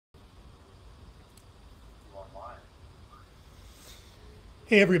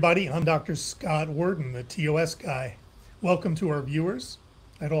Hey everybody, I'm Dr. Scott Werden, the TOS guy. Welcome to our viewers.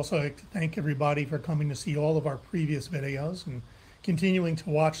 I'd also like to thank everybody for coming to see all of our previous videos and continuing to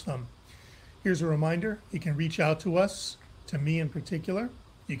watch them. Here's a reminder, you can reach out to us, to me in particular.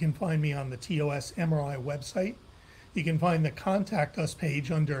 You can find me on the TOS MRI website. You can find the Contact Us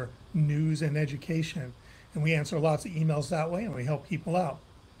page under News and Education, and we answer lots of emails that way and we help people out.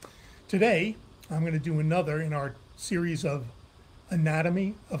 Today, I'm going to do another in our series of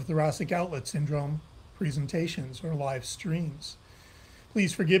Anatomy of Thoracic Outlet Syndrome presentations or live streams.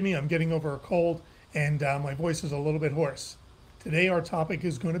 Please forgive me, I'm getting over a cold and my voice is a little bit hoarse. Today our topic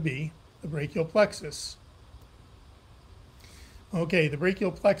is going to be the brachial plexus. Okay, the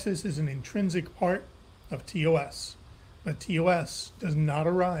brachial plexus is an intrinsic part of TOS, but TOS does not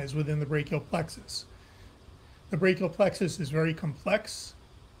arise within the brachial plexus. The brachial plexus is very complex,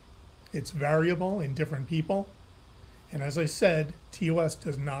 it's variable in different people, and as I said, TOS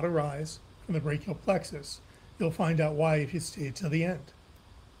does not arise from the brachial plexus. You'll find out why if you stay till the end.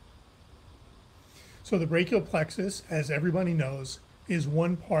 So the brachial plexus, as everybody knows, is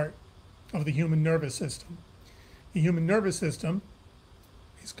one part of the human nervous system. The human nervous system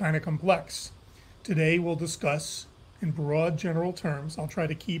is kind of complex. Today we'll discuss in broad general terms. I'll try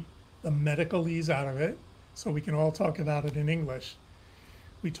to keep the medicalese out of it so we can all talk about it in English.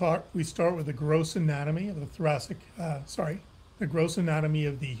 We start with the gross anatomy of the gross anatomy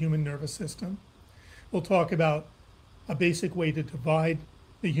of the human nervous system. We'll talk about a basic way to divide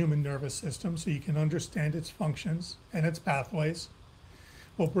the human nervous system so you can understand its functions and its pathways.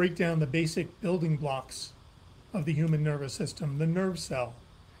 We'll break down the basic building blocks of the human nervous system, the nerve cell.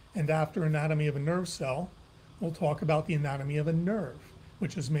 And after anatomy of a nerve cell, we'll talk about the anatomy of a nerve,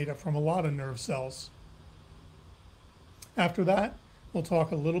 which is made up from a lot of nerve cells. After that, we'll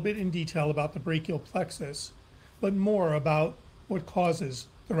talk a little bit in detail about the brachial plexus, but more about what causes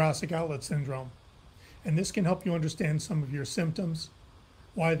thoracic outlet syndrome. And this can help you understand some of your symptoms,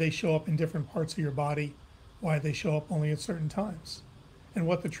 why they show up in different parts of your body, why they show up only at certain times, and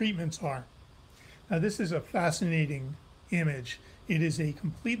what the treatments are. Now, this is a fascinating image. It is a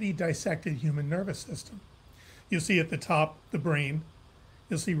completely dissected human nervous system. You'll see at the top the brain,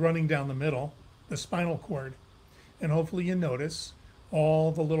 you'll see running down the middle, the spinal cord, and hopefully you notice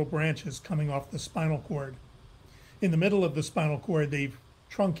all the little branches coming off the spinal cord. In the middle of the spinal cord, they've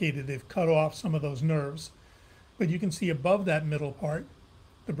truncated, they've cut off some of those nerves, but you can see above that middle part,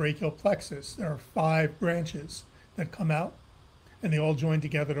 the brachial plexus. There are 5 branches that come out, and they all join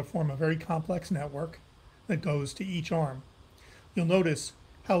together to form a very complex network that goes to each arm. You'll notice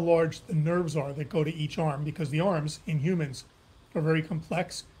how large the nerves are that go to each arm, because the arms in humans are very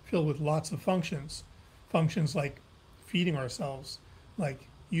complex, filled with lots of functions. Functions like feeding ourselves, like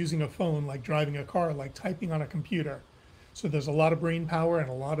using a phone, like driving a car, like typing on a computer. So there's a lot of brain power and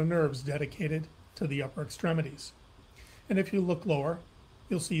a lot of nerves dedicated to the upper extremities. And if you look lower,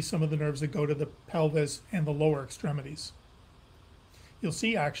 you'll see some of the nerves that go to the pelvis and the lower extremities. You'll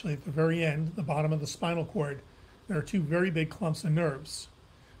see actually at the very end, the bottom of the spinal cord, there are 2 very big clumps of nerves.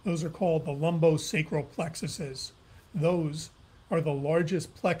 Those are called the lumbosacral plexuses. Those are the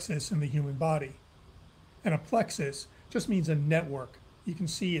largest plexus in the human body. And a plexus just means a network. You can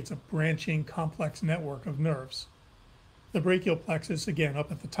see it's a branching, complex network of nerves. The brachial plexus, again,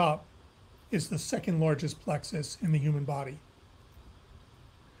 up at the top, is the second largest plexus in the human body.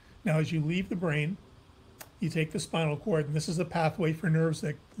 Now, as you leave the brain, you take the spinal cord, and this is a pathway for nerves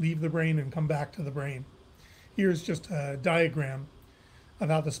that leave the brain and come back to the brain. Here's just a diagram of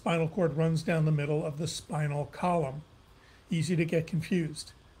how the spinal cord runs down the middle of the spinal column. Easy to get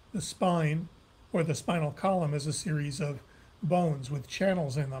confused. The spine, or the spinal column, is a series of bones with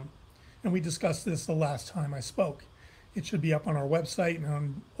channels in them. And we discussed this the last time I spoke. It should be up on our website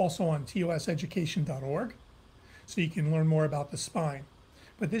and also on toseducation.org, so you can learn more about the spine.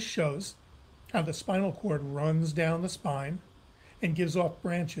 But this shows how the spinal cord runs down the spine and gives off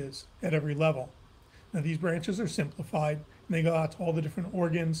branches at every level. Now, these branches are simplified, and they go out to all the different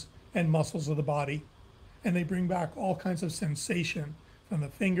organs and muscles of the body, and they bring back all kinds of sensation from the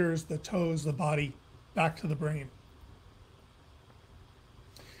fingers, the toes, the body, back to the brain.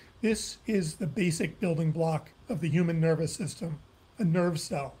 This is the basic building block of the human nervous system, a nerve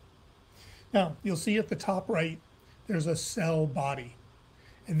cell. Now, you'll see at the top right, there's a cell body.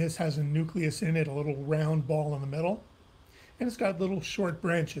 And this has a nucleus in it, a little round ball in the middle. And it's got little short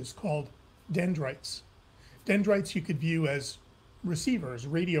branches called dendrites. Dendrites you could view as receivers,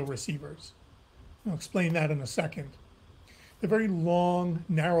 radio receivers. I'll explain that in a second. The very long,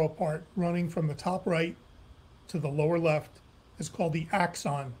 narrow part running from the top right to the lower left is called the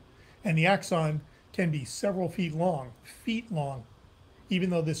axon. And the axon can be several feet long, Even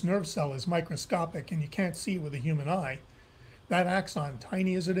though this nerve cell is microscopic and you can't see it with a human eye, that axon,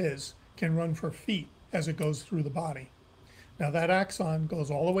 tiny as it is, can run for feet as it goes through the body. Now that axon goes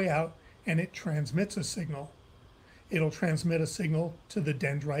all the way out and it transmits a signal. It'll transmit a signal to the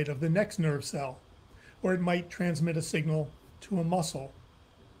dendrite of the next nerve cell, or it might transmit a signal to a muscle,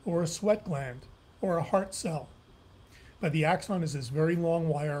 or a sweat gland, or a heart cell. But the axon is this very long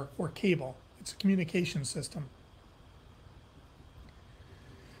wire or cable. It's a communication system.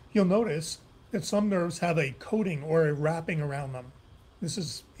 You'll notice that some nerves have a coating or a wrapping around them. This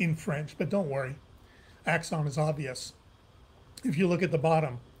is in French, but don't worry. Axon is obvious. If you look at the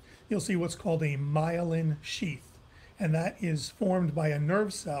bottom, you'll see what's called a myelin sheath, and that is formed by a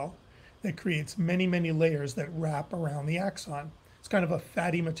nerve cell that creates many, many layers that wrap around the axon. It's kind of a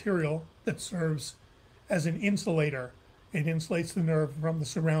fatty material that serves as an insulator. It insulates the nerve from the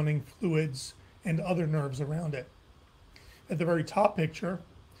surrounding fluids and other nerves around it. At the very top picture,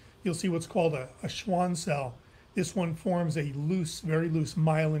 you'll see what's called a Schwann cell. This one forms a loose, very loose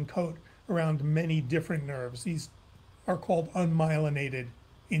myelin coat around many different nerves. These are called unmyelinated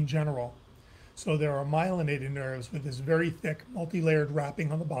in general. So there are myelinated nerves with this very thick, multi-layered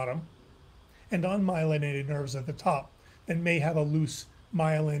wrapping on the bottom, and unmyelinated nerves at the top that may have a loose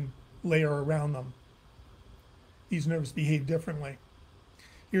myelin layer around them. These nerves behave differently.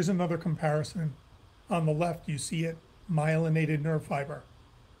 Here's another comparison. On the left, you see it, myelinated nerve fiber.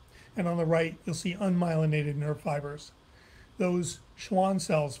 And on the right, you'll see unmyelinated nerve fibers. Those Schwann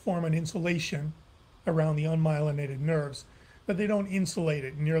cells form an insulation around the unmyelinated nerves, but they don't insulate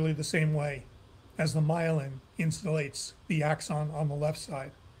it nearly the same way as the myelin insulates the axon on the left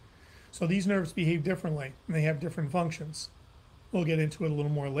side. So these nerves behave differently, and they have different functions. We'll get into it a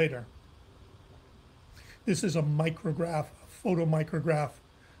little more later. This is a micrograph, a photomicrograph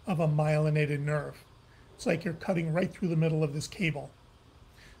of a myelinated nerve. It's like you're cutting right through the middle of this cable.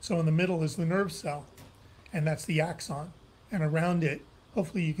 So in the middle is the nerve cell, and that's the axon. And around it,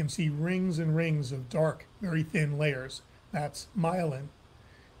 hopefully you can see rings and rings of dark, very thin layers. That's myelin.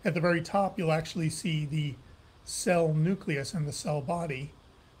 At the very top, you'll actually see the cell nucleus and the cell body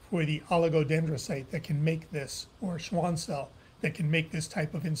for the oligodendrocyte that can make this, or Schwann cell that can make this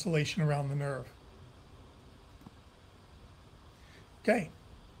type of insulation around the nerve. Okay,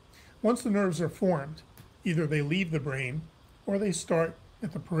 once the nerves are formed, either they leave the brain or they start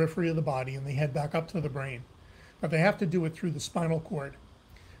at the periphery of the body and they head back up to the brain. But they have to do it through the spinal cord.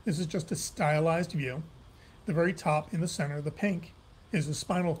 This is just a stylized view. The very top in the center, the pink, is the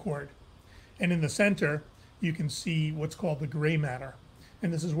spinal cord. And in the center, you can see what's called the gray matter.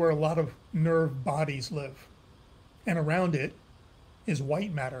 And this is where a lot of nerve bodies live. And around it is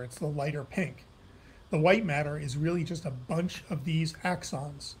white matter. It's the lighter pink. The white matter is really just a bunch of these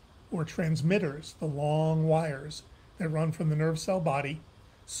axons, or transmitters, the long wires that run from the nerve cell body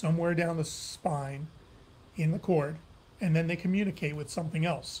somewhere down the spine in the cord, and then they communicate with something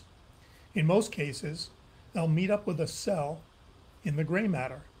else. In most cases, they'll meet up with a cell in the gray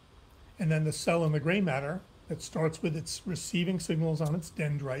matter, and then the cell in the gray matter that starts with its receiving signals on its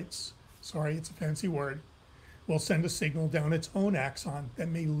dendrites, sorry, it's a fancy word, will send a signal down its own axon that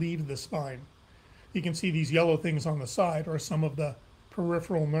may leave the spine. You can see these yellow things on the side are some of the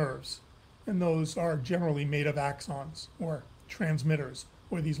peripheral nerves, and those are generally made of axons or transmitters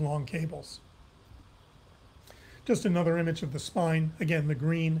or these long cables. Just another image of the spine. Again, the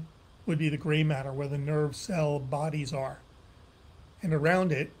green would be the gray matter where the nerve cell bodies are. And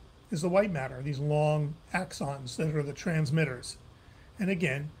around it is the white matter, these long axons that are the transmitters. And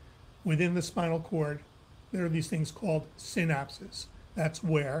again, within the spinal cord, there are these things called synapses. That's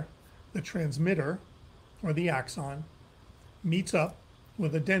where the transmitter, or the axon, meets up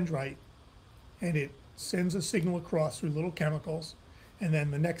with a dendrite, and it sends a signal across through little chemicals, and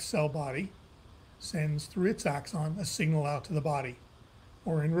then the next cell body sends through its axon a signal out to the body.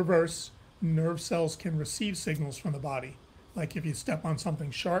 Or in reverse, nerve cells can receive signals from the body. Like if you step on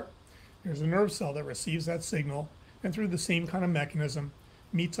something sharp, there's a nerve cell that receives that signal, and through the same kind of mechanism,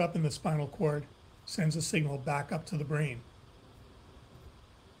 meets up in the spinal cord, sends a signal back up to the brain.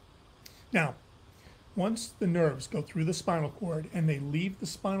 Now, once the nerves go through the spinal cord and they leave the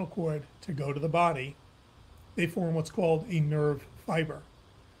spinal cord to go to the body, they form what's called a nerve fiber.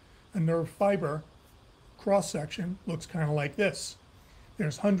 A nerve fiber cross-section looks kind of like this.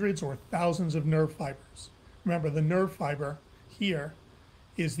 There's hundreds or thousands of nerve fibers. Remember, the nerve fiber here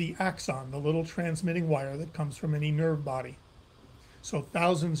is the axon, the little transmitting wire that comes from any nerve body. So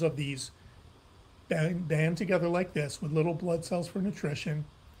thousands of these band together like this with little blood cells for nutrition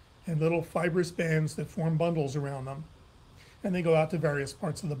and little fibrous bands that form bundles around them. And they go out to various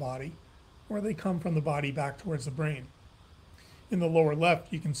parts of the body, or they come from the body back towards the brain. In the lower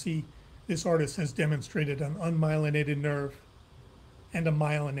left, you can see this artist has demonstrated an unmyelinated nerve and a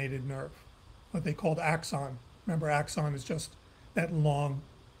myelinated nerve, what they called axon. Remember, axon is just that long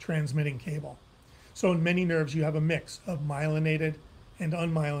transmitting cable. So in many nerves, you have a mix of myelinated and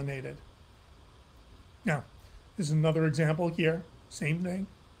unmyelinated. Now, this is another example here, same thing.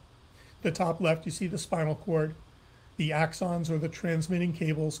 The top left, you see the spinal cord. The axons, or the transmitting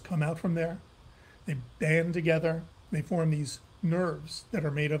cables, come out from there. They band together. They form these nerves that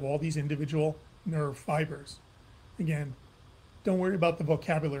are made of all these individual nerve fibers. Again, don't worry about the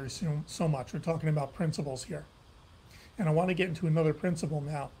vocabulary so much. We're talking about principles here. And I want to get into another principle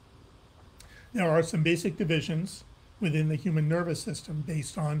now. There are some basic divisions within the human nervous system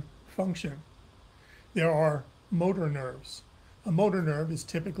based on function. There are motor nerves. A motor nerve is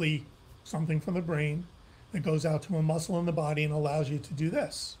typically something from the brain that goes out to a muscle in the body and allows you to do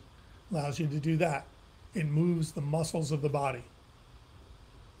this, allows you to do that. It moves the muscles of the body.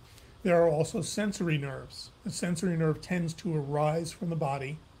 There are also sensory nerves. A sensory nerve tends to arise from the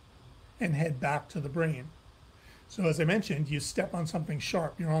body and head back to the brain. So as I mentioned, you step on something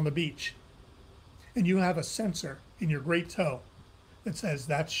sharp, you're on the beach, and you have a sensor in your great toe that says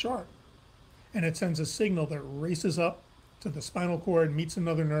that's sharp. And it sends a signal that races up to the spinal cord, meets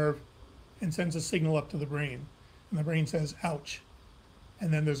another nerve, and sends a signal up to the brain. And the brain says, ouch.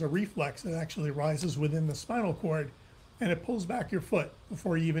 And then there's a reflex that actually rises within the spinal cord, and it pulls back your foot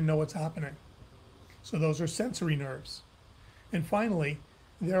before you even know what's happening. So those are sensory nerves. And finally,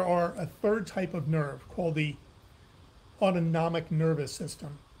 there are a third type of nerve called the autonomic nervous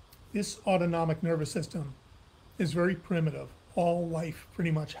system. This autonomic nervous system is very primitive. All life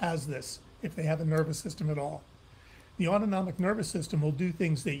pretty much has this, if they have a nervous system at all. The autonomic nervous system will do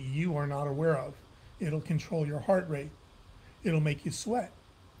things that you are not aware of. It'll control your heart rate. It'll make you sweat.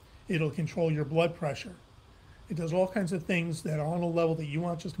 It'll control your blood pressure. It does all kinds of things that are on a level that you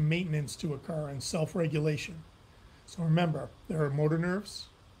want just maintenance to occur and self-regulation. So remember, there are motor nerves,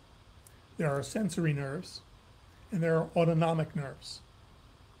 there are sensory nerves, and there are autonomic nerves.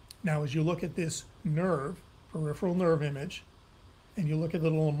 Now, as you look at this nerve, peripheral nerve image, and you look at the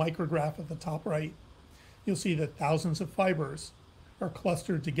little micrograph at the top right, you'll see that thousands of fibers are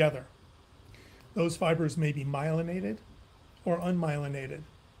clustered together. Those fibers may be myelinated or unmyelinated.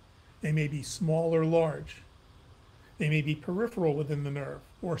 They may be small or large. They may be peripheral within the nerve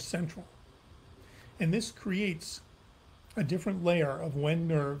or central. And this creates a different layer of when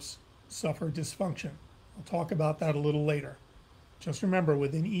nerves suffer dysfunction. I'll talk about that a little later. Just remember,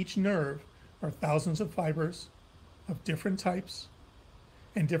 within each nerve are thousands of fibers of different types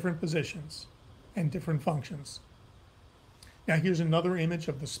and different positions and different functions. Now here's another image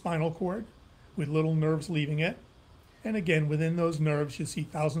of the spinal cord with little nerves leaving it. And again, within those nerves, you see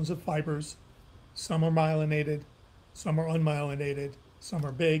thousands of fibers. Some are myelinated, some are unmyelinated, some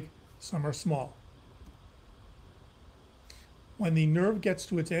are big, some are small. When the nerve gets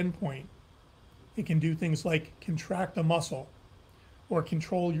to its end point, it can do things like contract a muscle or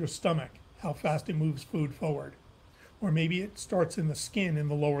control your stomach, how fast it moves food forward. Or maybe it starts in the skin in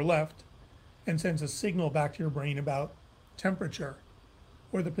the lower left and sends a signal back to your brain about temperature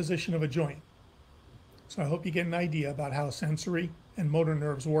or the position of a joint. So I hope you get an idea about how sensory and motor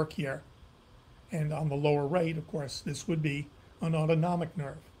nerves work here. And on the lower right, of course, this would be an autonomic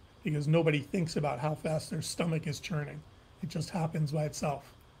nerve, because nobody thinks about how fast their stomach is churning. It just happens by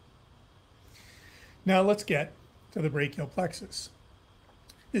itself. Now let's get to the brachial plexus.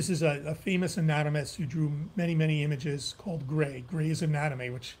 This is a famous anatomist who drew many, many images called Gray's Anatomy,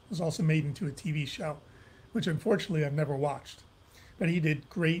 which was also made into a TV show, which unfortunately I've never watched. But he did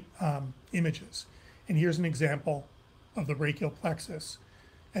great images. And here's an example of the brachial plexus.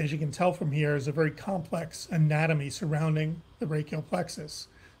 As you can tell from here, is a very complex anatomy surrounding the brachial plexus.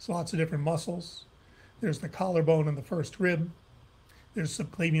 So lots of different muscles. There's the collarbone and the first rib. There's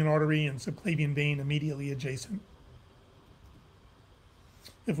subclavian artery and subclavian vein immediately adjacent.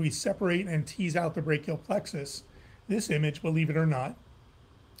 If we separate and tease out the brachial plexus, this image, believe it or not,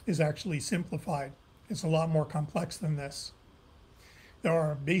 is actually simplified. It's a lot more complex than this. There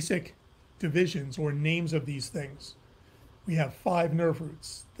are basic divisions or names of these things. We have 5 nerve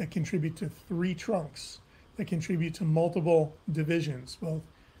roots that contribute to 3 trunks that contribute to multiple divisions, both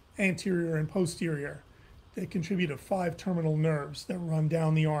anterior and posterior. They contribute to 5 terminal nerves that run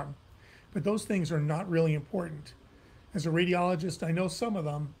down the arm. But those things are not really important. As a radiologist, I know some of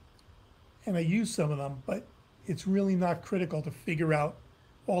them, and I use some of them, but it's really not critical to figure out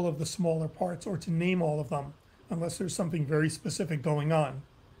all of the smaller parts or to name all of them unless there's something very specific going on.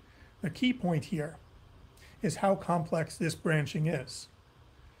 The key point here is how complex this branching is.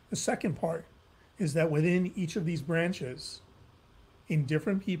 The second part is that within each of these branches, In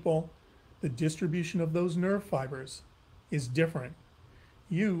different people, the distribution of those nerve fibers is different.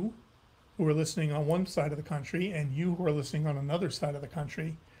 You, who are listening on one side of the country, and you who are listening on another side of the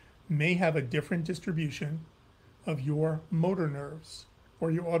country, may have a different distribution of your motor nerves or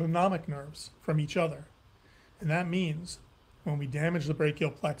your autonomic nerves from each other. And that means when we damage the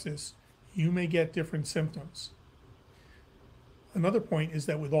brachial plexus, you may get different symptoms. Another point is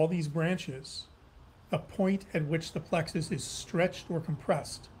that with all these branches, the point at which the plexus is stretched or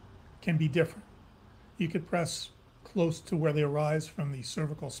compressed can be different. You could press close to where they arise from the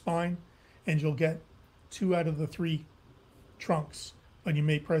cervical spine, and you'll get 2 out of the 3 trunks, but you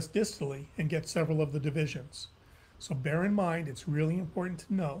may press distally and get several of the divisions. So bear in mind, it's really important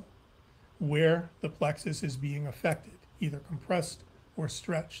to know where the plexus is being affected, either compressed or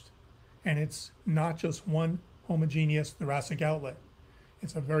stretched. And it's not just one homogeneous thoracic outlet.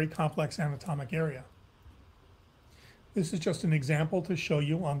 It's a very complex anatomic area. This is just an example to show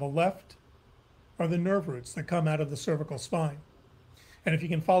you. On the left are the nerve roots that come out of the cervical spine. And if you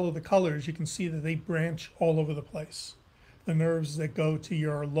can follow the colors, you can see that they branch all over the place. The nerves that go to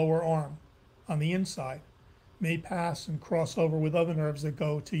your lower arm on the inside may pass and cross over with other nerves that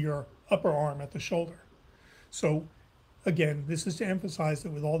go to your upper arm at the shoulder. So again, this is to emphasize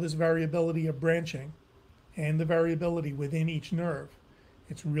that with all this variability of branching and the variability within each nerve,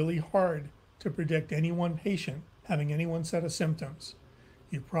 it's really hard to predict any one patient having any one set of symptoms.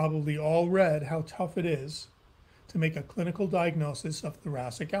 You've probably all read how tough it is to make a clinical diagnosis of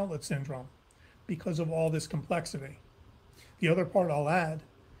thoracic outlet syndrome because of all this complexity. The other part I'll add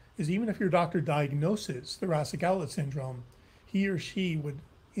is even if your doctor diagnoses thoracic outlet syndrome, he or she would,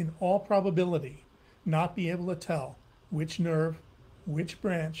 in all probability, not be able to tell which nerve, which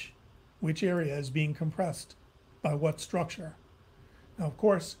branch, which area is being compressed by what structure. Now, of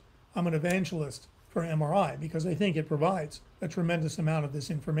course, I'm an evangelist for MRI because I think it provides a tremendous amount of this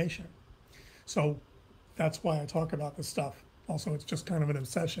information. So that's why I talk about this stuff. Also, it's just kind of an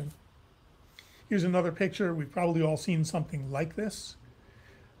obsession. Here's another picture. We've probably all seen something like this.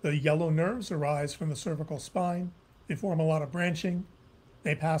 The yellow nerves arise from the cervical spine. They form a lot of branching.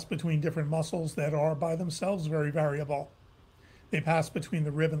 They pass between different muscles that are by themselves very variable. They pass between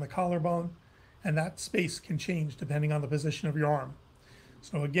the rib and the collarbone, and that space can change depending on the position of your arm.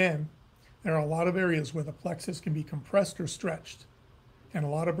 So again, there are a lot of areas where the plexus can be compressed or stretched, and a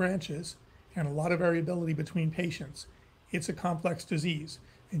lot of branches, and a lot of variability between patients. It's a complex disease,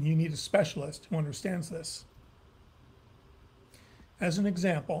 and you need a specialist who understands this. As an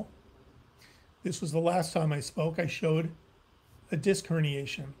example, this was the last time I spoke, I showed a disc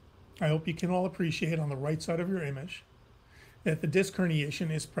herniation. I hope you can all appreciate on the right side of your image that the disc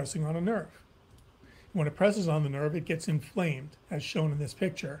herniation is pressing on a nerve. When it presses on the nerve, it gets inflamed, as shown in this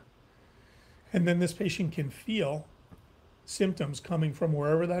picture. And then this patient can feel symptoms coming from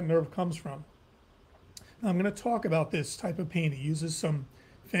wherever that nerve comes from. Now, I'm going to talk about this type of pain. It uses some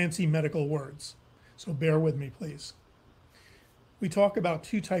fancy medical words, so bear with me, please. We talk about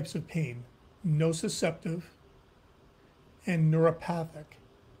 2 types of pain, nociceptive and neuropathic.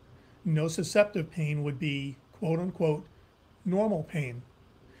 Nociceptive pain would be, quote unquote, normal pain.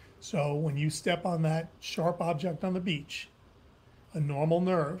 So when you step on that sharp object on the beach, a normal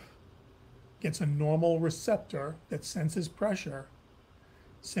nerve gets a normal receptor that senses pressure,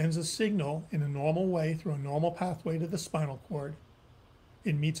 sends a signal in a normal way through a normal pathway to the spinal cord.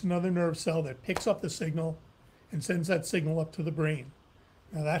 It meets another nerve cell that picks up the signal and sends that signal up to the brain.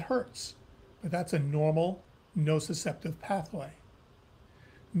 Now that hurts, but that's a normal nociceptive pathway.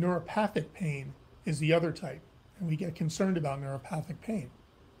 Neuropathic pain is the other type, and we get concerned about neuropathic pain.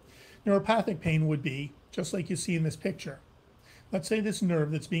 Neuropathic pain would be just like you see in this picture. Let's say this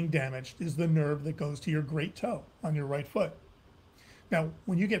nerve that's being damaged is the nerve that goes to your great toe on your right foot. Now,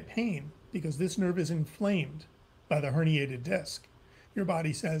 when you get pain, because this nerve is inflamed by the herniated disc, your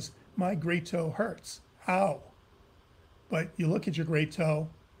body says, my great toe hurts, ow. But you look at your great toe,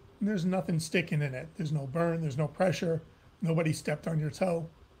 and there's nothing sticking in it. There's no burn, there's no pressure, nobody stepped on your toe.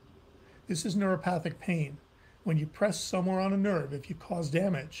 This is neuropathic pain. When you press somewhere on a nerve, if you cause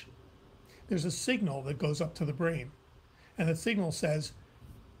damage, there's a signal that goes up to the brain. And that signal says,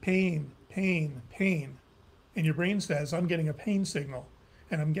 pain, pain, pain. And your brain says, I'm getting a pain signal.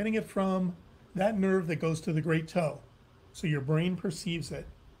 And I'm getting it from that nerve that goes to the great toe. So your brain perceives it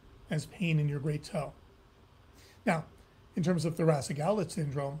as pain in your great toe. Now, in terms of thoracic outlet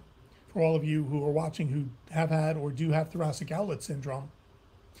syndrome, for all of you who are watching who have had or do have thoracic outlet syndrome,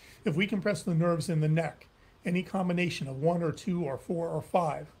 if we compress the nerves in the neck, any combination of 1 or 2 or 4 or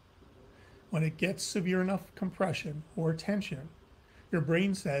 5, when it gets severe enough compression or tension, your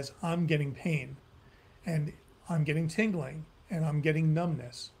brain says, I'm getting pain, and I'm getting tingling, and I'm getting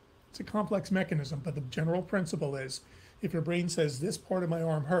numbness. It's a complex mechanism, but the general principle is if your brain says this part of my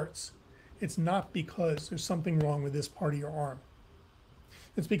arm hurts, it's not because there's something wrong with this part of your arm.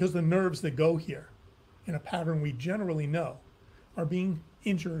 It's because the nerves that go here, in a pattern we generally know, are being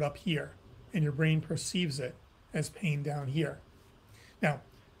injured up here, and your brain perceives it as pain down here. Now,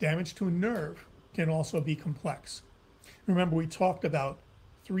 damage to a nerve can also be complex. Remember, we talked about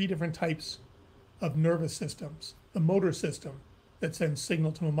 3 different types of nervous systems. The motor system that sends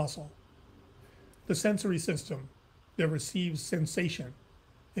signal to a muscle. The sensory system that receives sensation.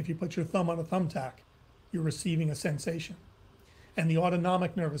 If you put your thumb on a thumbtack, you're receiving a sensation. And the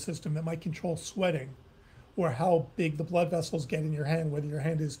autonomic nervous system that might control sweating or how big the blood vessels get in your hand, whether your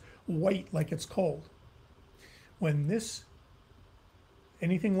hand is white like it's cold. When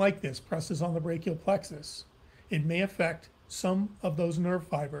anything like this presses on the brachial plexus, it may affect some of those nerve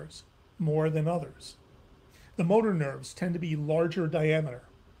fibers more than others. The motor nerves tend to be larger diameter.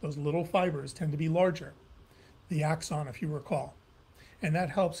 Those little fibers tend to be larger, the axon if you recall, and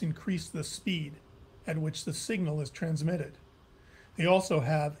that helps increase the speed at which the signal is transmitted. They also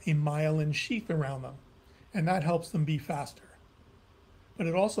have a myelin sheath around them, and that helps them be faster. But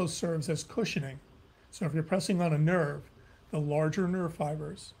it also serves as cushioning. So if you're pressing on a nerve, the larger nerve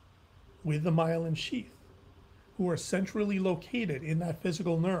fibers with the myelin sheath, who are centrally located in that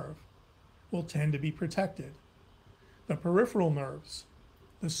physical nerve, will tend to be protected. The peripheral nerves,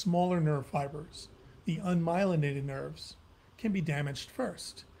 the smaller nerve fibers, the unmyelinated nerves, can be damaged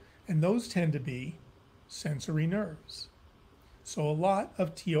first, and those tend to be sensory nerves. So a lot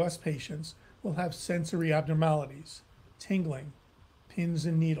of TOS patients will have sensory abnormalities, tingling, pins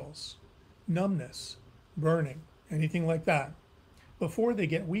and needles, numbness, burning, anything like that, before they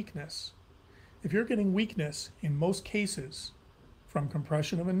get weakness. If you're getting weakness, in most cases, from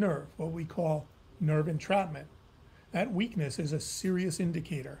compression of a nerve, what we call nerve entrapment, that weakness is a serious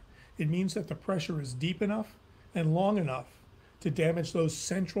indicator. It means that the pressure is deep enough and long enough to damage those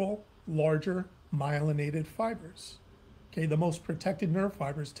central, larger, myelinated fibers. Okay, the most protected nerve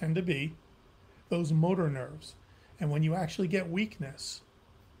fibers tend to be those motor nerves. And when you actually get weakness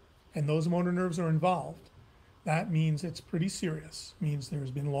and those motor nerves are involved, that means it's pretty serious. It means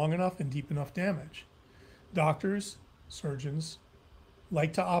there's been long enough and deep enough damage. Doctors, surgeons,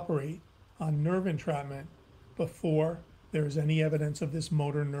 like to operate on nerve entrapment before there's any evidence of this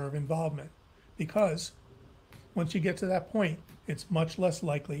motor nerve involvement, because once you get to that point, it's much less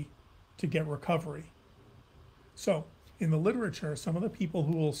likely to get recovery. So in the literature, some of the people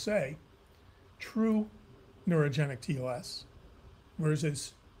who will say true neurogenic TOS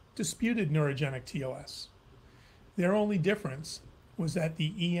versus disputed neurogenic TOS, their only difference was that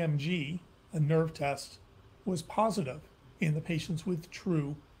the EMG, a nerve test, was positive in the patients with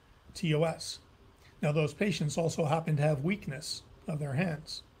true TOS. Now those patients also happen to have weakness of their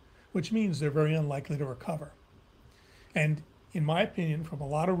hands, which means they're very unlikely to recover. And in my opinion, from a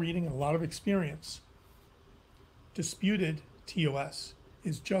lot of reading and a lot of experience, disputed TOS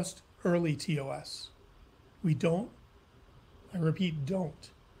is just early TOS. We don't, I repeat, don't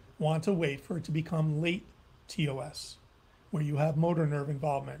want to wait for it to become late TOS, where you have motor nerve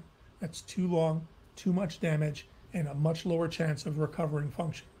involvement. That's too long, too much damage, and a much lower chance of recovering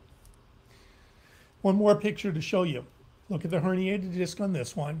function. One more picture to show you. Look at the herniated disc on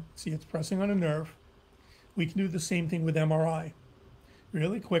this one. See, it's pressing on a nerve. We can do the same thing with MRI.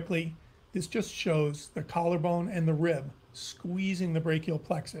 Really quickly, this just shows the collarbone and the rib squeezing the brachial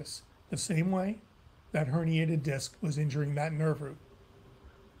plexus the same way that herniated disc was injuring that nerve root.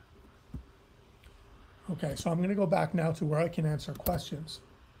 Okay, so I'm going to go back now to where I can answer questions.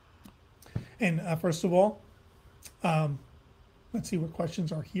 And first of all, let's see what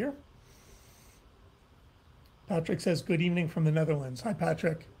questions are here. Patrick says, good evening from the Netherlands. Hi,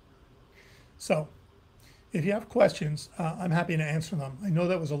 Patrick. So, if you have questions, I'm happy to answer them. I know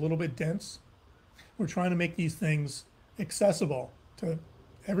that was a little bit dense. We're trying to make these things accessible to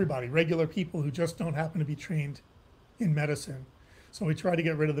everybody, regular people who just don't happen to be trained in medicine. So we try to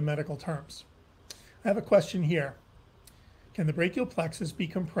get rid of the medical terms. I have a question here. Can the brachial plexus be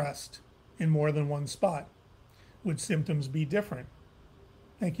compressed in more than one spot? Would symptoms be different?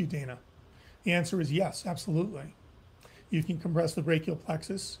 Thank you, Dana. The answer is yes, absolutely. You can compress the brachial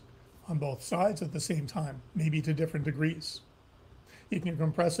plexus on both sides at the same time, maybe to different degrees. You can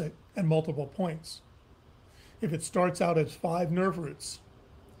compress it at multiple points. If it starts out as 5 nerve roots,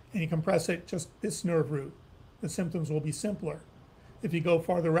 and you compress it just this nerve root, the symptoms will be simpler. If you go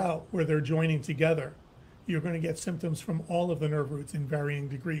farther out where they're joining together, you're going to get symptoms from all of the nerve roots in varying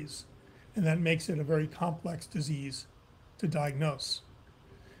degrees. And that makes it a very complex disease to diagnose.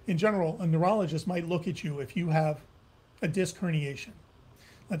 In general, a neurologist might look at you if you have a disc herniation.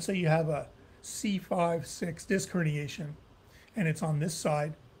 Let's say you have a C5-6 disc herniation and it's on this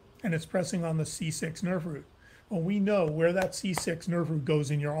side and it's pressing on the C6 nerve root. Well, we know where that C6 nerve root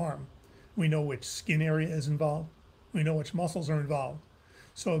goes in your arm. We know which skin area is involved. We know which muscles are involved.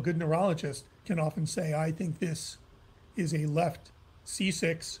 So a good neurologist can often say, I think this is a left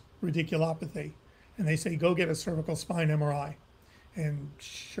C6 radiculopathy. And they say, go get a cervical spine MRI. And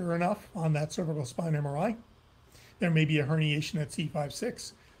sure enough, on that cervical spine MRI, there may be a herniation at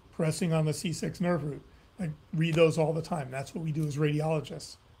C5-6 pressing on the C6 nerve root. I read those all the time. That's what we do as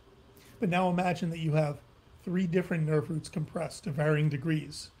radiologists. But now imagine that you have 3 different nerve roots compressed to varying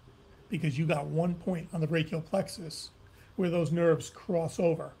degrees because you got one point on the brachial plexus where those nerves cross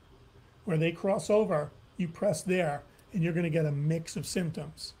over. Where they cross over, you press there and you're going to get a mix of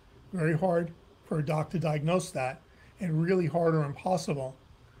symptoms. Very hard for a doc to diagnose that, and really hard or impossible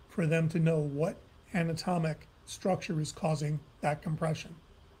for them to know what anatomic structure is causing that compression.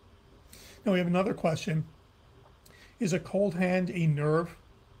 Now we have another question. Is a cold hand a nerve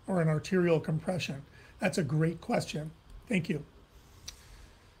or an arterial compression? That's a great question. Thank you.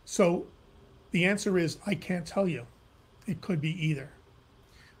 So the answer is I can't tell you. It could be either.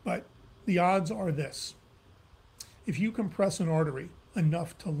 But the odds are this. If you compress an artery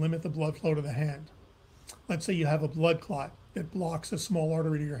enough to limit the blood flow to the hand, let's say you have a blood clot that blocks a small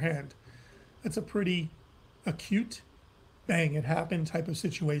artery to your hand, that's a pretty acute, bang, it happened type of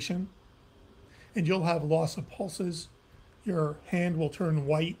situation. And you'll have loss of pulses. Your hand will turn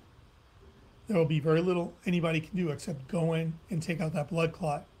white. There will be very little anybody can do except go in and take out that blood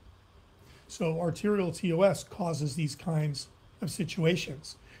clot. So arterial TOS causes these kinds of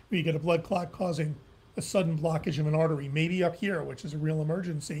situations where you get a blood clot causing a sudden blockage of an artery, maybe up here, which is a real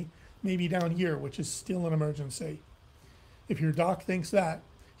emergency, maybe down here, which is still an emergency. If your doc thinks that,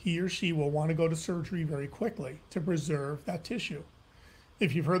 he or she will want to go to surgery very quickly to preserve that tissue.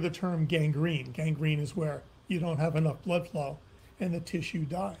 If you've heard the term gangrene, gangrene is where you don't have enough blood flow and the tissue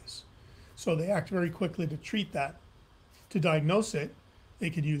dies. So they act very quickly to treat that. To diagnose it, they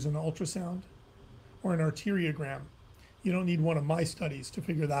could use an ultrasound or an arteriogram. You don't need one of my studies to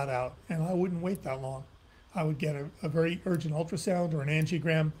figure that out, and I wouldn't wait that long. I would get a very urgent ultrasound or an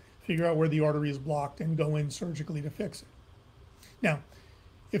angiogram, figure out where the artery is blocked, and go in surgically to fix it. Now,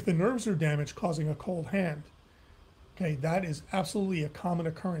 if the nerves are damaged causing a cold hand, okay, that is absolutely a common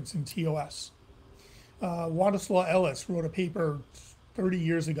occurrence in TOS. Władysław Ellis wrote a paper 30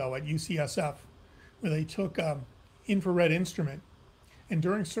 years ago at UCSF where they took an infrared instrument, and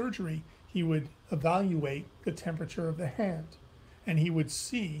during surgery, he would evaluate the temperature of the hand, and he would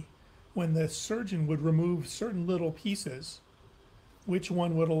see when the surgeon would remove certain little pieces, which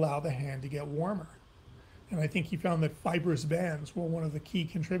one would allow the hand to get warmer. And I think he found that fibrous bands were one of the key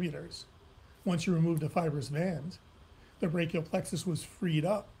contributors. Once you removed a fibrous band, the brachial plexus was freed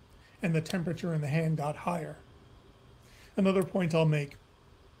up and the temperature in the hand got higher. Another point I'll make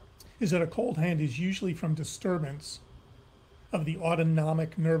is that a cold hand is usually from disturbance of the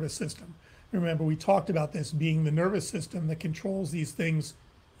autonomic nervous system. Remember, we talked about this being the nervous system that controls these things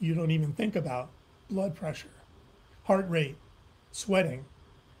you don't even think about: blood pressure, heart rate, sweating,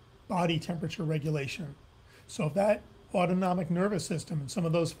 body temperature regulation. So if that autonomic nervous system and some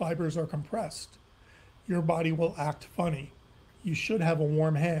of those fibers are compressed, your body will act funny. You should have a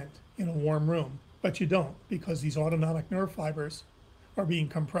warm hand in a warm room, but you don't because these autonomic nerve fibers are being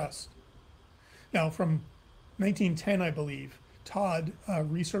compressed. Now, from 1910, I believe, Todd, a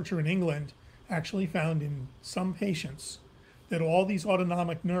researcher in England, actually found in some patients that all these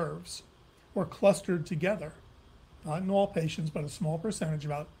autonomic nerves were clustered together. Not in all patients, but a small percentage,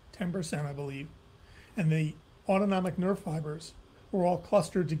 about 10%, I believe. And the autonomic nerve fibers were all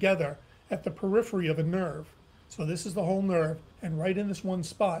clustered together at the periphery of a nerve. So this is the whole nerve, and right in this one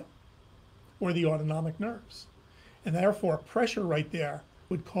spot were the autonomic nerves. And therefore, pressure right there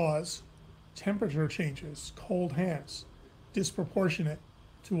would cause temperature changes, cold hands, disproportionate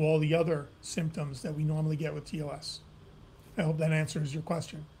to all the other symptoms that we normally get with TOS. I hope that answers your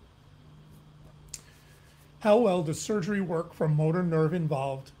question. How well does surgery work for motor nerve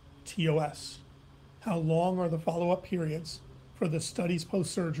involved TOS? How long are the follow-up periods for the studies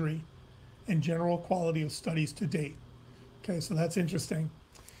post-surgery and general quality of studies to date? Okay, so that's interesting.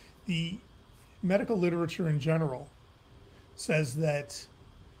 The medical literature in general says that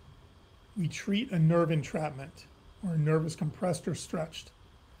we treat a nerve entrapment or a nerve is compressed or stretched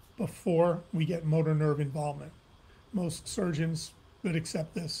before we get motor nerve involvement. Most surgeons would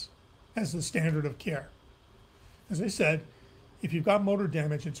accept this as the standard of care. As I said, if you've got motor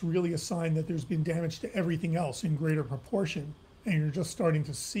damage, it's really a sign that there's been damage to everything else in greater proportion, and you're just starting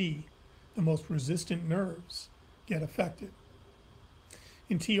to see the most resistant nerves get affected.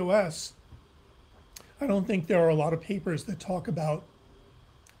 In TOS, I don't think there are a lot of papers that talk about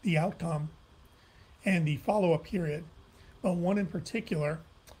the outcome and the follow-up period, but one in particular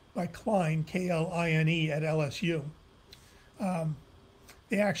by Klein, Kline at LSU.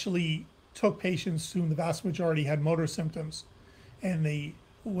 They actually took patients whom the vast majority had motor symptoms, and they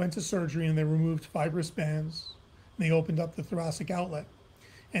went to surgery and they removed fibrous bands, and they opened up the thoracic outlet.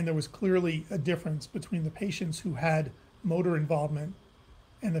 And there was clearly a difference between the patients who had motor involvement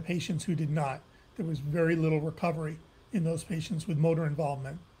and the patients who did not. There was very little recovery in those patients with motor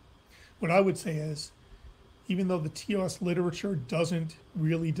involvement. What I would say is, even though the TOS literature doesn't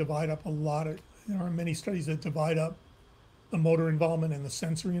really divide up a lot of, there are many studies that divide up the motor involvement and the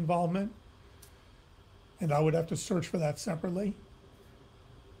sensory involvement, and I would have to search for that separately.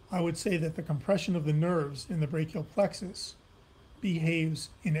 I would say that the compression of the nerves in the brachial plexus behaves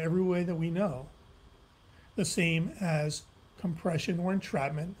in every way that we know the same as compression or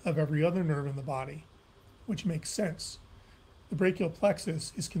entrapment of every other nerve in the body, which makes sense. The brachial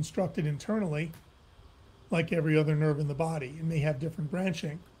plexus is constructed internally like every other nerve in the body. It may have different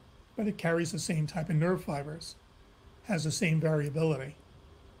branching, but it carries the same type of nerve fibers, has the same variability.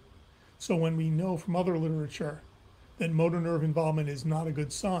 So when we know from other literature that motor nerve involvement is not a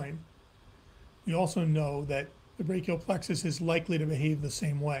good sign, we also know that the brachial plexus is likely to behave the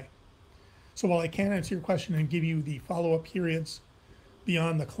same way. So while I can't answer your question and give you the follow-up periods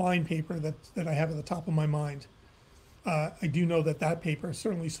beyond the Klein paper that I have at the top of my mind, I do know that that paper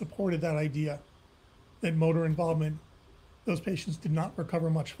certainly supported that idea that motor involvement, those patients did not recover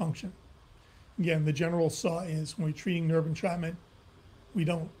much function. Again, the general saw is when we're treating nerve entrapment, we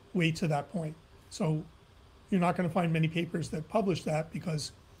don't wait to that point. So you're not going to find many papers that publish that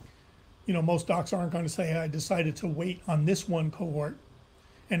because, you know, most docs aren't going to say, I decided to wait on this one cohort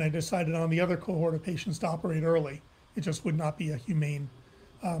and I decided on the other cohort of patients to operate early. It just would not be a humane,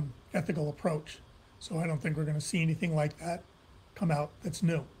 ethical approach. So I don't think we're going to see anything like that come out that's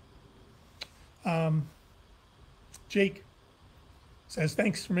new. Jake says,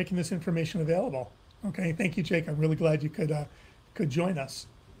 thanks for making this information available. Okay, thank you, Jake. I'm really glad you could join us.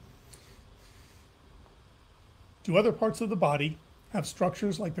 Do other parts of the body have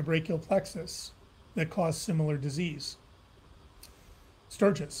structures like the brachial plexus that cause similar disease?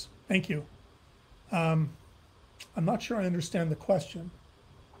 Sturgis, thank you. I'm not sure I understand the question,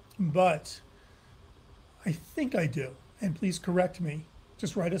 but I think I do. And please correct me.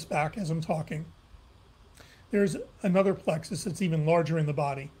 Just write us back as I'm talking. There's another plexus that's even larger in the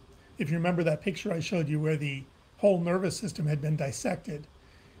body. If you remember that picture I showed you where the whole nervous system had been dissected,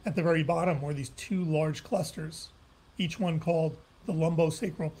 at the very bottom were these two large clusters, each one called the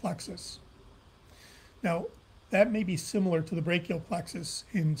lumbosacral plexus. Now, that may be similar to the brachial plexus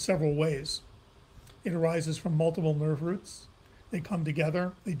in several ways. It arises from multiple nerve roots. They come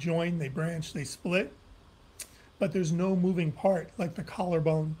together, they join, they branch, they split, but there's no moving part like the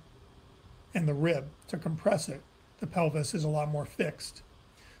collarbone and the rib to compress it. The pelvis is a lot more fixed.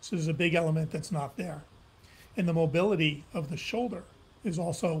 So there's a big element that's not there. And the mobility of the shoulder is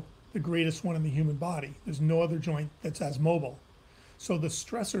also the greatest one in the human body. There's no other joint that's as mobile. So the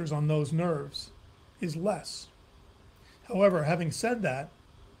stressors on those nerves is less. However, having said that,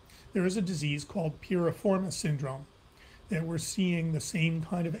 there is a disease called piriformis syndrome that we're seeing the same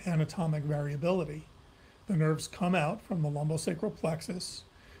kind of anatomic variability. The nerves come out from the lumbosacral plexus,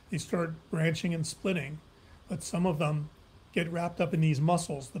 they start branching and splitting, but some of them get wrapped up in these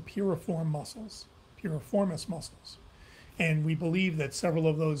muscles, the piriform muscles, piriformis muscles. And we believe that several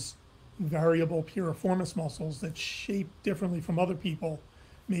of those variable piriformis muscles that shape differently from other people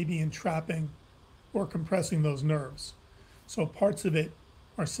may be entrapping or compressing those nerves. So parts of it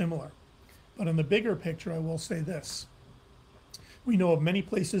are similar. But in the bigger picture, I will say this. We know of many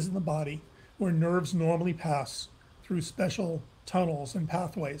places in the body where nerves normally pass through special tunnels and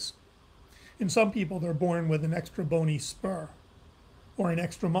pathways. In some people, they're born with an extra bony spur or an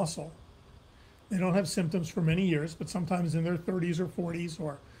extra muscle. They don't have symptoms for many years, but sometimes in their 30s or 40s,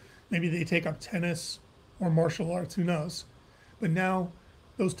 or maybe they take up tennis or martial arts, who knows. But now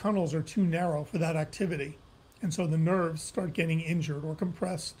those tunnels are too narrow for that activity. And so the nerves start getting injured or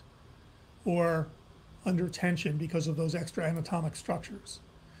compressed or under tension because of those extra anatomic structures.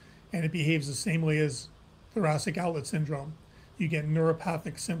 And it behaves the same way as thoracic outlet syndrome. You get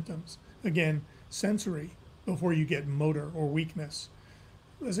neuropathic symptoms. Again, sensory before you get motor or weakness.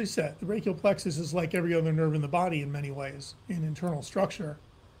 As I said, the brachial plexus is like every other nerve in the body in many ways, in internal structure,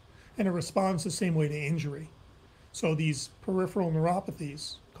 and it responds the same way to injury. So these peripheral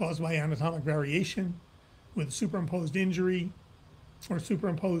neuropathies caused by anatomic variation with superimposed injury or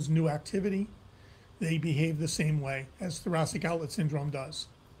superimposed new activity, they behave the same way as thoracic outlet syndrome does.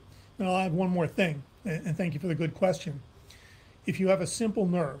 And I'll add one more thing, and thank you for the good question. If you have a simple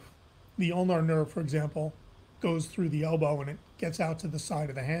nerve, the ulnar nerve, for example, goes through the elbow and it gets out to the side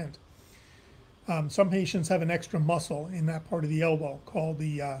of the hand. Some patients have an extra muscle in that part of the elbow called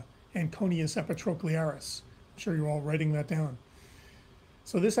the anconeus epitrochlearis. I'm sure you're all writing that down.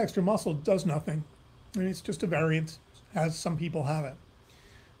 So this extra muscle does nothing. I mean, it's just a variant, as some people have it.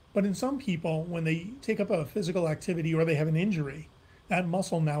 But in some people, when they take up a physical activity or they have an injury, that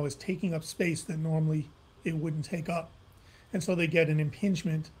muscle now is taking up space that normally it wouldn't take up. And so they get an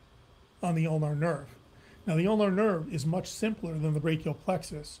impingement on the ulnar nerve. Now, the ulnar nerve is much simpler than the brachial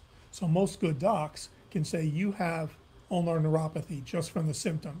plexus. So most good docs can say you have ulnar neuropathy just from the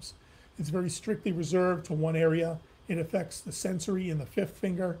symptoms. It's very strictly reserved to one area. It affects the sensory in the fifth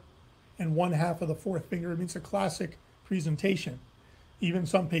finger and one half of the fourth finger. It means a classic presentation. Even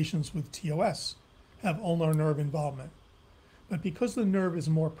some patients with TOS have ulnar nerve involvement. But because the nerve is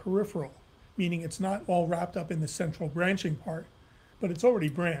more peripheral, meaning it's not all wrapped up in the central branching part, but it's already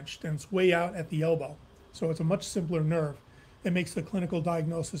branched and it's way out at the elbow. So it's a much simpler nerve. It makes the clinical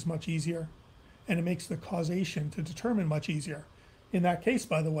diagnosis much easier, and it makes the causation to determine much easier. In that case,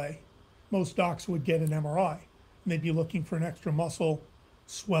 by the way, most docs would get an MRI, and they'd be looking for an extra muscle,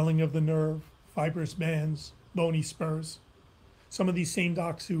 swelling of the nerve, fibrous bands, bony spurs. Some of these same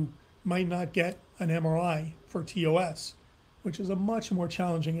docs who might not get an MRI for TOS, which is a much more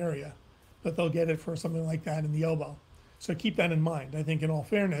challenging area, but they'll get it for something like that in the elbow. So keep that in mind. I think in all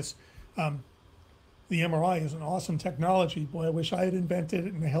fairness, the MRI is an awesome technology. Boy, I wish I had invented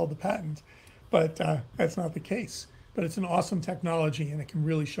it and held the patent, but that's not the case. But it's an awesome technology, and it can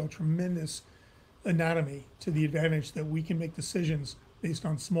really show tremendous anatomy to the advantage that we can make decisions based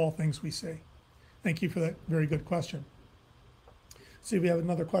on small things we see. Thank you for that very good question. See, we have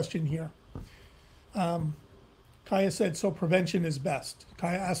another question here. Kaya said, so prevention is best.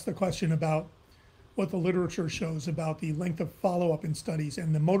 Kaya asked the question about what the literature shows about the length of follow-up in studies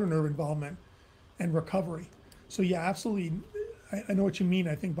and the motor nerve involvement and recovery. So yeah, absolutely. I know what you mean,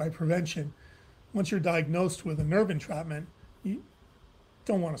 I think, by prevention. Once you're diagnosed with a nerve entrapment, you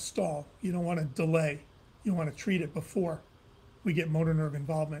don't want to stall. You don't want to delay. You want to treat it before we get motor nerve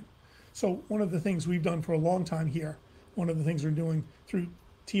involvement. So one of the things we've done for a long time here, one of the things we're doing through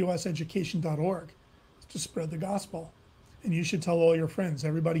toseducation.org is to spread the gospel. And you should tell all your friends.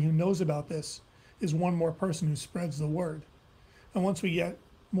 Everybody who knows about this is one more person who spreads the word. And once we get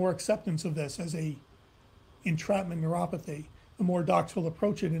more acceptance of this as a entrapment neuropathy, the more docs will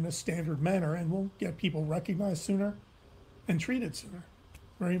approach it in a standard manner, and we'll get people recognized sooner and treated sooner.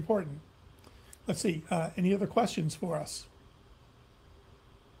 Very important. Let's see, any other questions for us?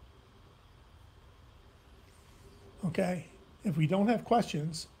 Okay, if we don't have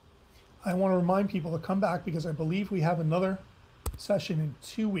questions, I want to remind people to come back because I believe we have another session in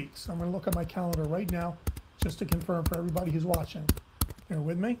 2 weeks. I'm going to look at my calendar right now just to confirm for everybody who's watching. Bear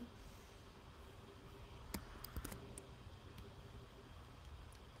with me.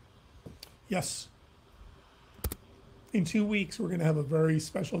 Yes. In 2 weeks, we're going to have a very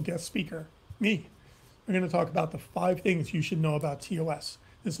special guest speaker, me. We're going to talk about the 5 things you should know about TOS.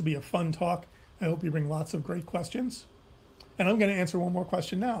 This will be a fun talk. I hope you bring lots of great questions. And I'm going to answer one more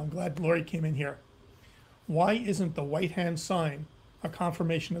question now. I'm glad Lori came in here. Why isn't the white hand sign a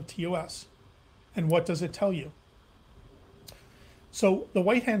confirmation of TOS? And what does it tell you? So the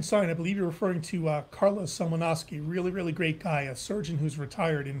white hand sign, I believe you're referring to Carlos Salmanowski, really, really great guy, a surgeon who's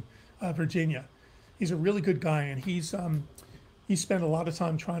retired in Virginia. He's a really good guy, and he spent a lot of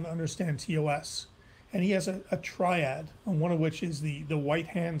time trying to understand TOS. And he has a triad, and one of which is the white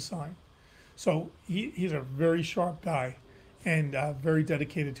hand sign. So he's a very sharp guy and very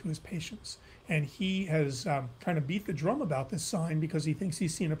dedicated to his patients. And he has kind of beat the drum about this sign because he thinks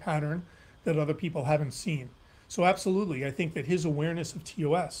he's seen a pattern that other people haven't seen. So absolutely, I think that his awareness of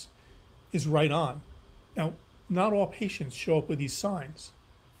TOS is right on. Now, not all patients show up with these signs.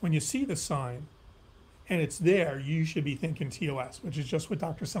 When you see the sign and it's there, you should be thinking TOS, which is just what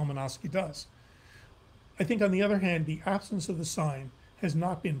Dr. Salmanowski does. I think, on the other hand, the absence of the sign has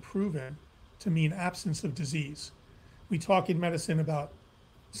not been proven to mean absence of disease. We talk in medicine about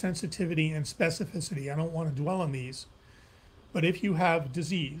sensitivity and specificity. I don't want to dwell on these, but if you have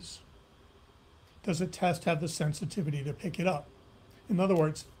disease, does a test have the sensitivity to pick it up? In other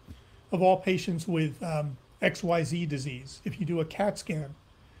words, of all patients with XYZ disease, if you do a CAT scan,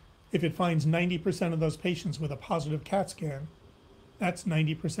 if it finds 90% of those patients with a positive CAT scan, that's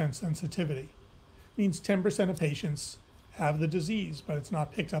 90% sensitivity. It means 10% of patients have the disease, but it's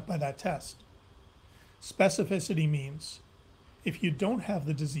not picked up by that test. Specificity means if you don't have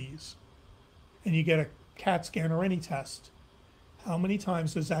the disease and you get a CAT scan or any test, how many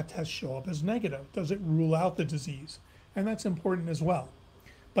times does that test show up as negative? Does it rule out the disease? And that's important as well.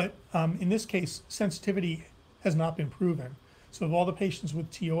 But in this case, sensitivity has not been proven. So of all the patients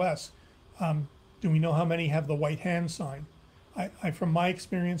with TOS, do we know how many have the white hand sign? From my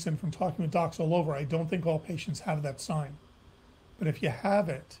experience and from talking with docs all over, I don't think all patients have that sign. But if you have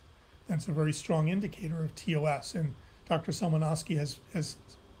it, that's a very strong indicator of TOS. And Dr. Salmanowski has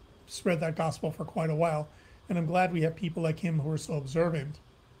spread that gospel for quite a while. And I'm glad we have people like him who are so observant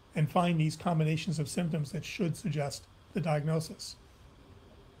and find these combinations of symptoms that should suggest the diagnosis.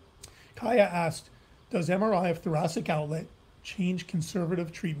 Kaya asked, does MRI of thoracic outlet change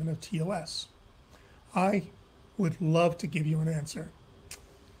conservative treatment of TOS? I would love to give you an answer.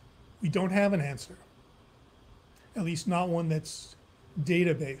 We don't have an answer, at least not one that's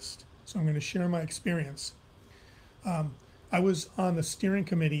data-based. So I'm going to share my experience. I was on the steering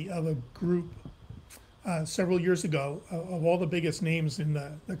committee of a group several years ago of all the biggest names in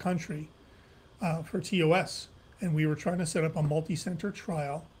the country for TOS. And we were trying to set up a multi-center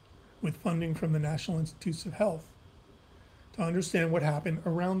trial with funding from the National Institutes of Health to understand what happened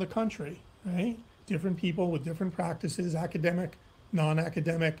around the country, right? Different people with different practices, academic,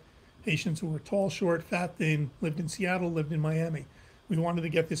 non-academic, patients who were tall, short, fat, thin, lived in Seattle, lived in Miami. We wanted to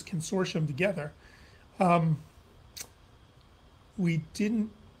get this consortium together. We didn't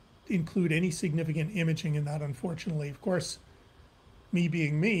include any significant imaging in that, unfortunately. Of course, me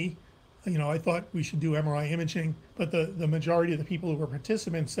being me, I thought we should do MRI imaging, but the majority of the people who were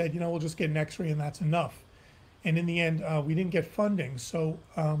participants said, we'll just get an X-ray and that's enough. And in the end, we didn't get funding. So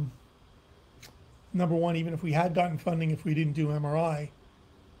number one, even if we had gotten funding, if we didn't do MRI,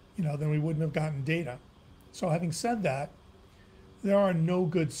 then we wouldn't have gotten data. So having said that, there are no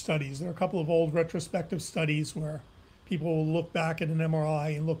good studies. There are a couple of old retrospective studies where people will look back at an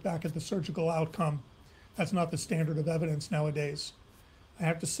MRI and look back at the surgical outcome. That's not the standard of evidence nowadays. I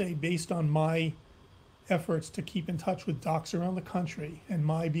have to say, based on my efforts to keep in touch with docs around the country and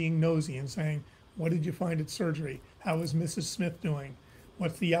my being nosy and saying, what did you find at surgery? How is Mrs. Smith doing?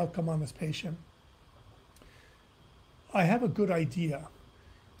 What's the outcome on this patient? I have a good idea.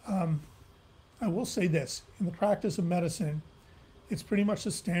 I will say this, in the practice of medicine, it's pretty much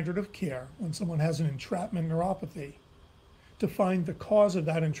the standard of care when someone has an entrapment neuropathy to find the cause of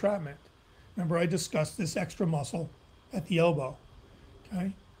that entrapment. Remember, I discussed this extra muscle at the elbow,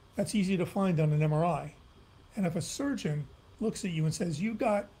 okay? That's easy to find on an MRI. And if a surgeon looks at you and says, you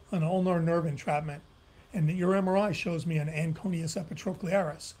got an ulnar nerve entrapment and your MRI shows me an anconeus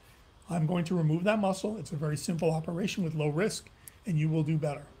epitrochlearis, I'm going to remove that muscle. It's a very simple operation with low risk, and you will do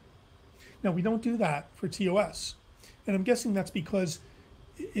better. Now, we don't do that for TOS. And I'm guessing that's because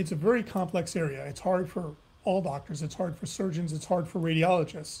it's a very complex area. It's hard for all doctors. It's hard for surgeons. It's hard for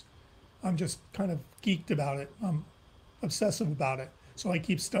radiologists. I'm just kind of geeked about it. I'm obsessive about it. So I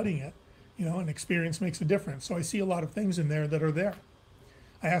keep studying it, and experience makes a difference. So I see a lot of things in there that are there.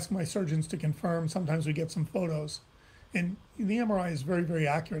 I ask my surgeons to confirm. Sometimes we get some photos. And the MRI is very, very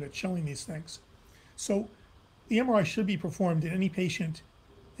accurate at showing these things. So the MRI should be performed in any patient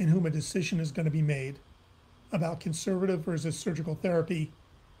in whom a decision is going to be made about conservative versus surgical therapy,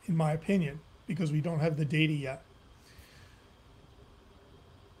 in my opinion, because we don't have the data yet.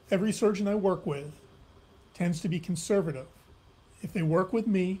 Every surgeon I work with tends to be conservative. If they work with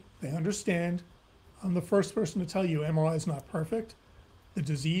me, they understand I'm the first person to tell you MRI is not perfect. The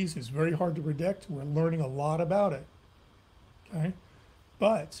disease is very hard to predict. We're learning a lot about it, okay?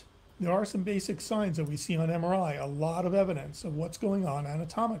 But there are some basic signs that we see on MRI, a lot of evidence of what's going on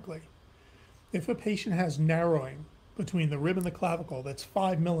anatomically. If a patient has narrowing between the rib and the clavicle that's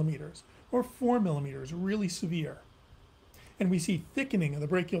 5 millimeters or 4 millimeters, really severe, and we see thickening of the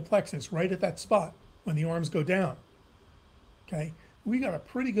brachial plexus right at that spot when the arms go down, okay, we got a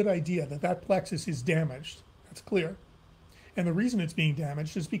pretty good idea that that plexus is damaged. That's clear. And the reason it's being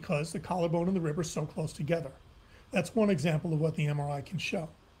damaged is because the collarbone and the rib are so close together. That's one example of what the MRI can show.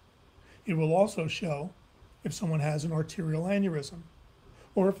 It will also show if someone has an arterial aneurysm,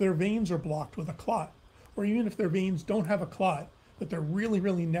 or if their veins are blocked with a clot, or even if their veins don't have a clot, but they're really,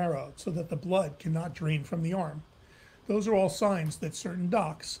 really narrowed so that the blood cannot drain from the arm. Those are all signs that certain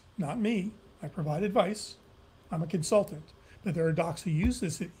docs, not me, I provide advice, I'm a consultant, but there are docs who use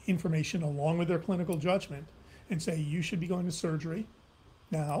this information along with their clinical judgment and say, you should be going to surgery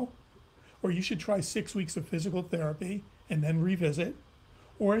now, or you should try 6 weeks of physical therapy and then revisit,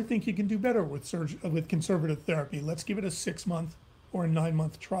 or I think you can do better with conservative therapy. Let's give it a 6-month or a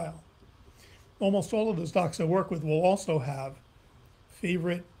 9-month trial. Almost all of those docs I work with will also have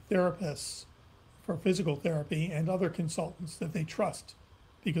favorite therapists for physical therapy and other consultants that they trust.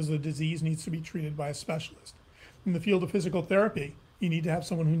 because the disease needs to be treated by a specialist. In the field of physical therapy, you need to have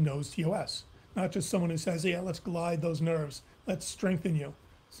someone who knows TOS, not just someone who says, yeah, let's glide those nerves, let's strengthen you.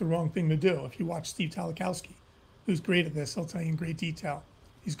 It's the wrong thing to do. If you watch Steve Talakowski, who's great at this, he'll tell you in great detail.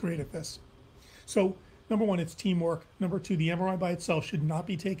 He's great at this. So number one, it's teamwork. Number two, the MRI by itself should not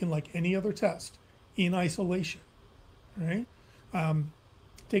be taken like any other test in isolation, right?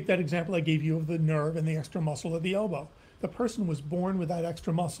 Take that example I gave you of the nerve and the extra muscle of the elbow. The person was born with that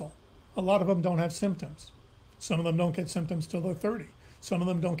extra muscle. A lot of them don't have symptoms. Some of them don't get symptoms till they're 30. Some of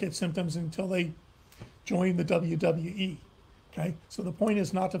them don't get symptoms until they join the WWE, okay? So the point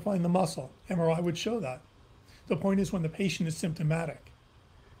is not to find the muscle. MRI would show that. The point is when the patient is symptomatic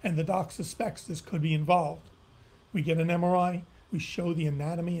and the doc suspects this could be involved, we get an MRI, we show the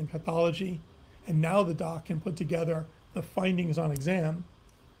anatomy and pathology, and now the doc can put together the findings on exam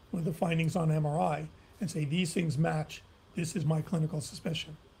with the findings on MRI and say, these things match, this is my clinical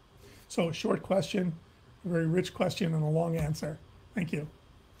suspicion. So a short question, a very rich question, and a long answer. Thank you.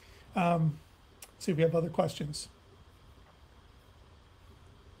 See if we have other questions.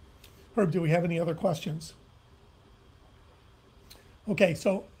 Herb, do we have any other questions? Okay,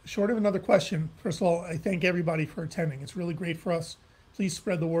 so short of another question, first of all, I thank everybody for attending. It's really great for us. Please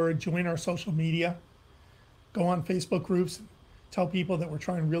spread the word, join our social media, go on Facebook groups, tell people that we're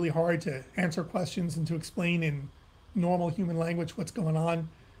trying really hard to answer questions and to explain in normal human language what's going on,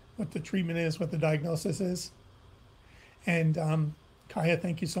 what the treatment is, what the diagnosis is. And Kaya,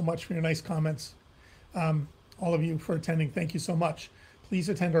 thank you so much for your nice comments. All of you for attending, thank you so much. Please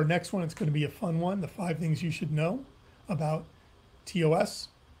attend our next one. It's going to be a fun one, the 5 things you should know about TOS.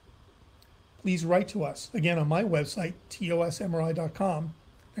 Please write to us, again, on my website, tosmri.com.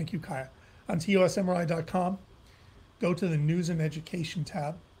 Thank you, Kaya. On tosmri.com, go to the News and Education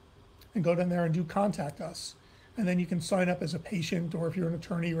tab and go down there and do contact us. And then you can sign up as a patient, or if you're an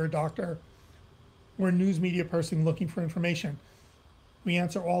attorney or a doctor, we're a news media person looking for information. We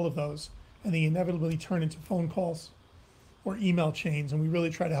answer all of those, and they inevitably turn into phone calls or email chains, and we really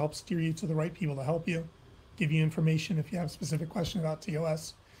try to help steer you to the right people to help you, give you information if you have a specific question about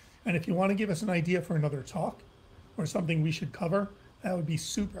TOS. And if you want to give us an idea for another talk or something we should cover, that would be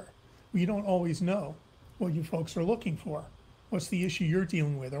super. We don't always know what you folks are looking for. What's the issue you're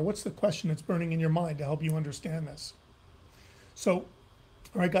dealing with, or what's the question that's burning in your mind to help you understand this? So, all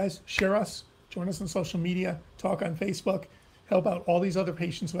right, guys, share us, join us on social media, talk on Facebook, help out all these other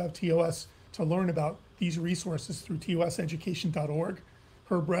patients who have TOS to learn about these resources through toseducation.org.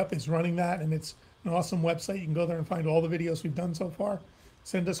 Herb Rep is running that, and it's an awesome website. You can go there and find all the videos we've done so far.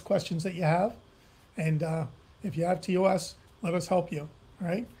 Send us questions that you have, and if you have TOS, let us help you, all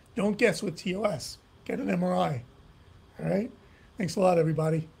right? Don't guess with TOS. Get an MRI, all right? Thanks a lot,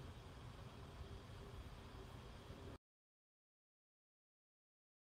 everybody.